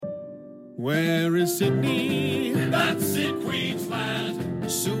Where is Sydney? That's it,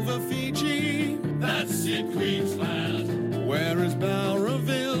 Queensland. Silver Fiji? That's it, Queensland. Where is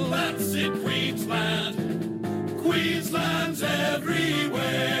Bowraville? That's it, Queensland. Queensland's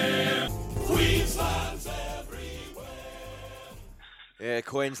everywhere. Queensland's everywhere. Yeah,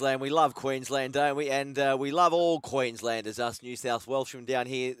 Queensland. We love Queensland, don't we? And we love all Queenslanders, us New South Welshmen down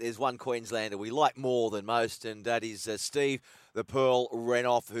here. There's one Queenslander we like more than most, and that is Steve the Pearl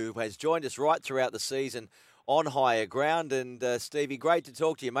Renouf, who has joined us right throughout the season on Higher Ground. And Stevie, great to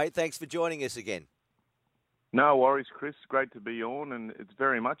talk to you, mate. Thanks for joining us again. No worries, Chris. Great to be on, and it's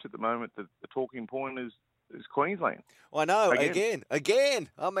very much at the moment that the talking point is Queensland. I know, again. I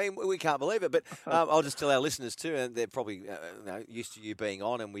mean, we can't believe it. But I'll just tell our listeners too, and they're probably used to you being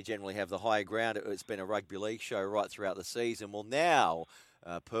on, and we generally have the Higher Ground. It's been a rugby league show right throughout the season. Well, now,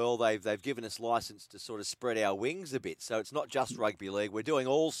 Pearl, they've given us licence to sort of spread our wings a bit. So it's not just rugby league. We're doing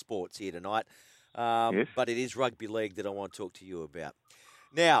all sports here tonight. Yes. But it is rugby league that I want to talk to you about.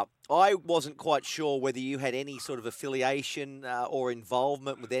 Now, I wasn't quite sure whether you had any sort of affiliation or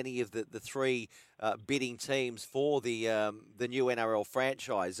involvement with any of the three bidding teams for the new NRL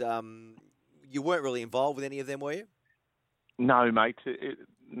franchise. You weren't really involved with any of them, were you? No, mate.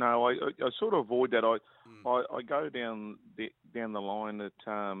 No, I sort of avoid that. I go down the line that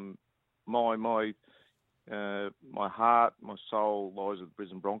my heart, my soul lies with the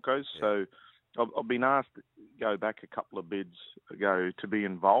Brisbane Broncos. Yeah. So I've been asked to go back a couple of bids ago to be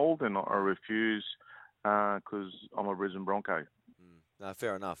involved, and I refuse because I'm a Brisbane Bronco. No,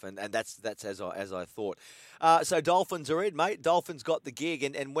 fair enough, and that's as I thought. So Dolphins are in, mate. Dolphins got the gig,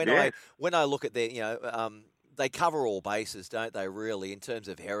 and when I look at their, they cover all bases, don't they? Really, in terms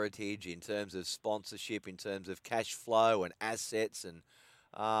of heritage, in terms of sponsorship, in terms of cash flow and assets, and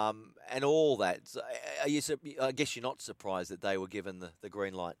all that. So I guess you're not surprised that they were given the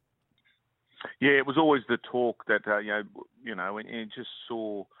green light. Yeah, it was always the talk that and you just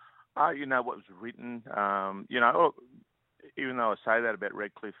saw, what was written. Even though I say that about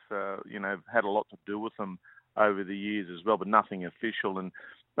Redcliffe, had a lot to do with them over the years as well, but nothing official. And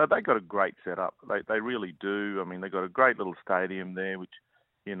but they got a great setup. They really do. I mean, they got a great little stadium there, which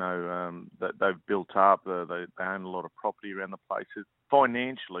that they've built up. They own a lot of property around the place.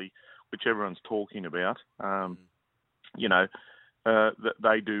 Financially, which everyone's talking about. That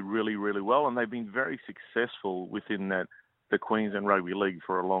they do really, really well, and they've been very successful within the Queensland Rugby League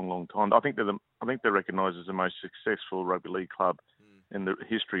for a long, long time. I think they're recognised as the most successful rugby league club in the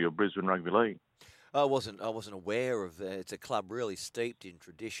history of Brisbane Rugby League. I wasn't aware of that. It's a club really steeped in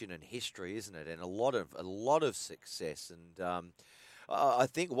tradition and history, isn't it? And a lot of success. And I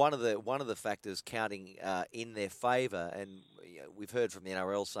think one of the factors counting in their favour, and we've heard from the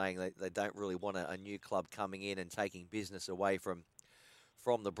NRL saying they don't really want a new club coming in and taking business away from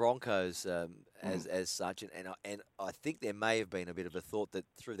the Broncos as such, and I think there may have been a bit of a thought that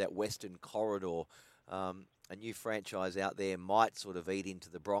through that Western corridor, a new franchise out there might sort of eat into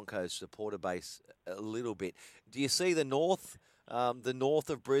the Broncos supporter base a little bit. Do you see the north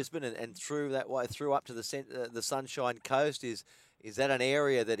of Brisbane and through that way through up to the Sunshine Coast is that an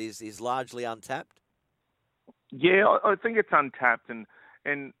area that is largely untapped? Yeah, I think it's untapped, and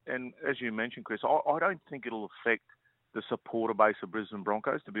as you mentioned, Chris, I don't think it'll affect the supporter base of Brisbane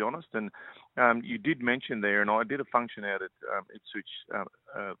Broncos, to be honest. And you did mention there, and I did a function out at Ipswich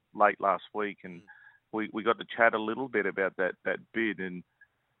late last week, and we got to chat a little bit about that bid. And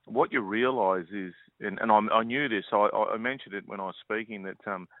what you realise is, and I knew this, I mentioned it when I was speaking,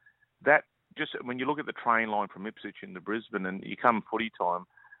 that just when you look at the train line from Ipswich into Brisbane and you come footy time,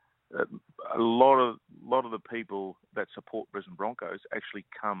 a lot of the people that support Brisbane Broncos actually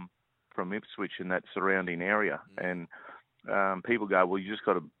come from Ipswich and that surrounding area. And people go, well, you just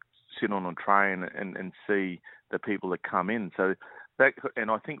got to sit on a train and see the people that come in. So that,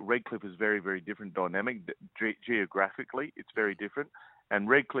 and I think Redcliffe is very, very different dynamic. Geographically, it's very different. And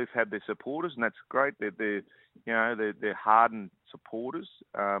Redcliffe have their supporters, and that's great. They're hardened supporters.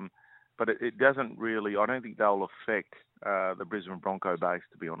 But it doesn't really, I don't think they'll affect the Brisbane Bronco base,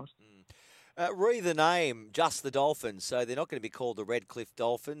 to be honest. Re the name, just the Dolphins, so they're not going to be called the Redcliffe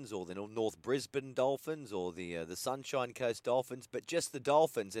Dolphins or the North Brisbane Dolphins or the Sunshine Coast Dolphins, but just the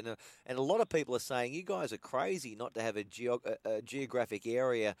Dolphins. And a lot of people are saying you guys are crazy not to have a geographic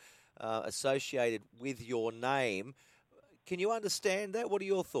area associated with your name. Can you understand that? What are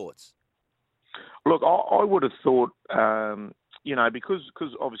your thoughts? Look, I would have thought,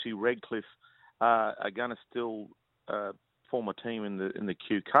 because obviously Redcliffe are going to still form a team in the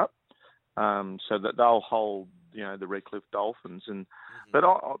Q Cup. So that they'll hold, the Redcliffe Dolphins. And but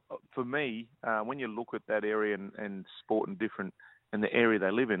for me, when you look at that area and sport in different and the area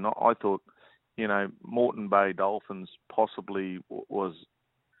they live in. I thought, Moreton Bay Dolphins possibly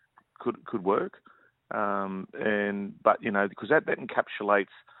could work, but because that encapsulates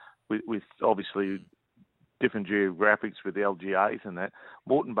with obviously different geographics with the LGAs and that.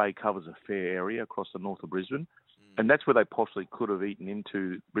 Moreton Bay covers a fair area across the north of Brisbane. And that's where they possibly could have eaten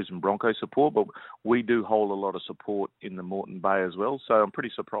into Brisbane Broncos support, but we do hold a lot of support in the Moreton Bay as well, so I'm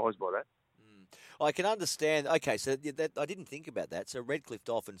pretty surprised by that. I can understand. Okay, so that, I didn't think about that. So Redcliffe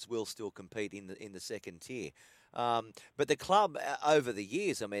Dolphins will still compete in the second tier. But the club over the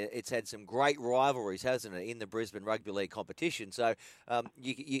years, I mean, it's had some great rivalries, hasn't it, in the Brisbane Rugby League competition. So,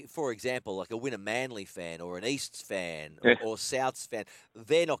 you, for example, like a Winner Manly fan or an Easts fan or Souths fan,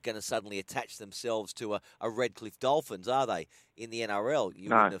 they're not going to suddenly attach themselves to a Redcliffe Dolphins, are they, in the NRL? You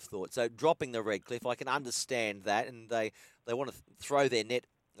wouldn't have thought. So dropping the Redcliffe, I can understand that, and they want to throw their net,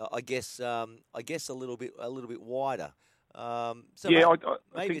 I guess a little bit wider. I maybe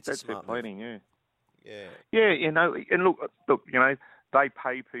think it's a that's their smart planning. move. Yeah, and look, they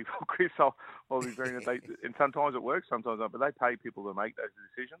pay people, Chris. I'll be very, and sometimes it works, sometimes not, but they pay people to make those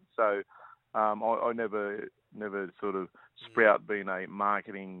decisions. So I never sort of sprout being a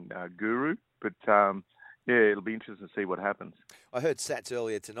marketing guru, but it'll be interesting to see what happens. I heard Sats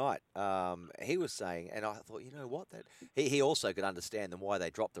earlier tonight. He was saying, and I thought, you know what, that he also could understand them why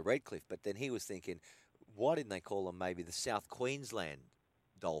they dropped the Redcliffe, but then he was thinking, why didn't they call them maybe the South Queensland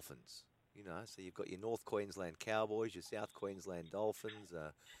Dolphins? So you've got your North Queensland Cowboys, your South Queensland Dolphins,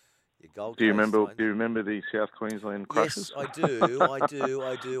 your Gold Coast. Do you remember the South Queensland Crushers? Yes, I do,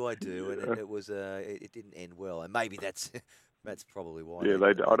 and it was it didn't end well, and maybe that's probably why. Yeah,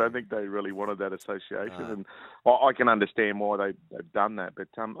 I don't think they really wanted that association, and I can understand why they've done that. But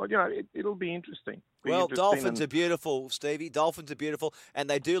it'll be interesting. Dolphins are beautiful, Stevie. Dolphins are beautiful, and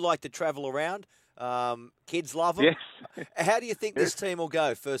they do like to travel around. Kids love them. Yes. How do you think this team will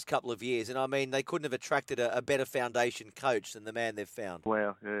go first couple of years? And I mean, they couldn't have attracted a better foundation coach than the man they've found.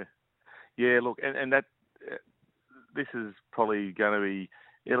 Wow, yeah. Look, and that this is probably going to be.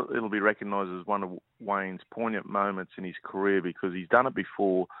 It'll be recognised as one of Wayne's poignant moments in his career because he's done it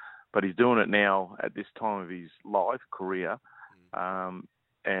before, but he's doing it now at this time of his career. And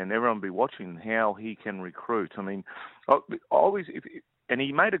everyone will be watching how he can recruit. I mean, and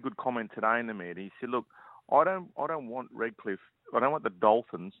he made a good comment today in the media. He said, "Look, I don't want Redcliffe. I don't want the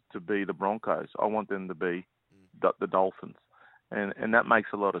Dolphins to be the Broncos. I want them to be the Dolphins." And that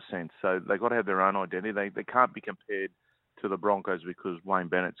makes a lot of sense. So they've got to have their own identity. They can't be compared to the Broncos because Wayne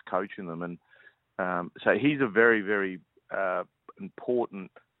Bennett's coaching them. And so he's a very, very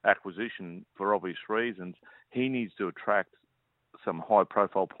important acquisition for obvious reasons. He needs to attract some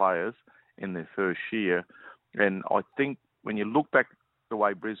high-profile players in their first year. And I think when you look back the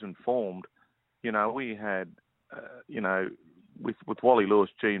way Brisbane formed, we had, with Wally Lewis,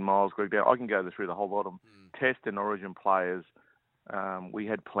 Gene Miles, Greg Dow, I can go through the whole lot of Test and Origin players. We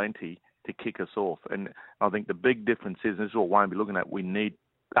had plenty to kick us off. And I think the big difference is, and this is what Wayne will be looking at,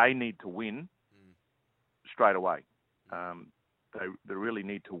 they need to win straight away. They really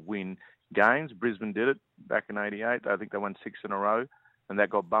need to win games. Brisbane did it back in '88. I think they won 6 in a row, and that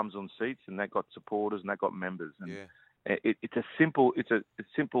got bums on seats, and that got supporters, and that got members. And it's a simple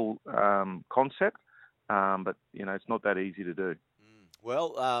concept, but it's not that easy to do.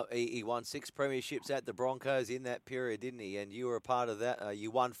 Well, he won 6 premierships at the Broncos in that period, didn't he? And you were a part of that. You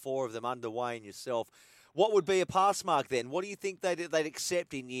won 4 of them under Wayne yourself. What would be a pass mark then? What do you think they'd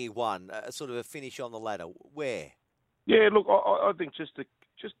accept in year one? Sort of a finish on the ladder. Where? Yeah, look, I think just to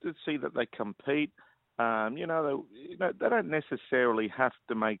see that they compete. They don't necessarily have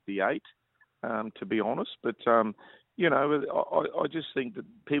to make the 8, to be honest. But I just think that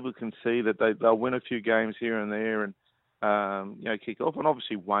people can see that they'll win a few games here and there, and kick off. And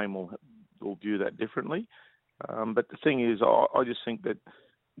obviously Wayne will view that differently. But the thing is, I just think that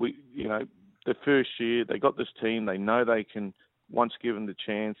the first year they got this team, they know they can, once given the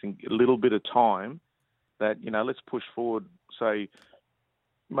chance and a little bit of time, that let's push forward, say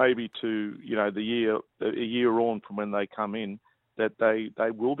maybe to a year on from when they come in, that they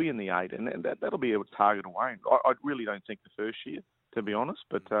will be in the 8, and that'll be a target of Wayne. I really don't think the first year, to be honest,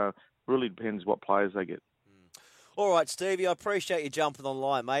 but really depends what players they get. All right, Stevie, I appreciate you jumping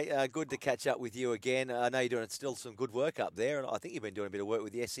online, mate. Good to catch up with you again. I know you're doing still some good work up there, and I think you've been doing a bit of work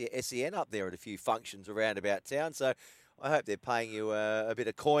with the SEN up there at a few functions around about town, so I hope they're paying you a bit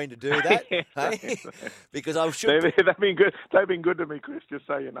of coin to do that. Hey? Because I'm sure they've been good. They've been good to me, Chris. Just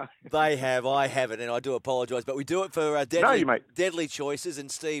so you know. They have. I haven't, and I do apologise. But we do it for Deadly Choices,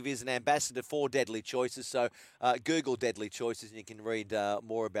 and Steve is an ambassador for Deadly Choices. So Google Deadly Choices, and you can read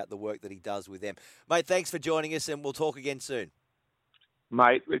more about the work that he does with them. Mate, thanks for joining us, and we'll talk again soon.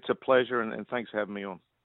 Mate, it's a pleasure, and thanks for having me on.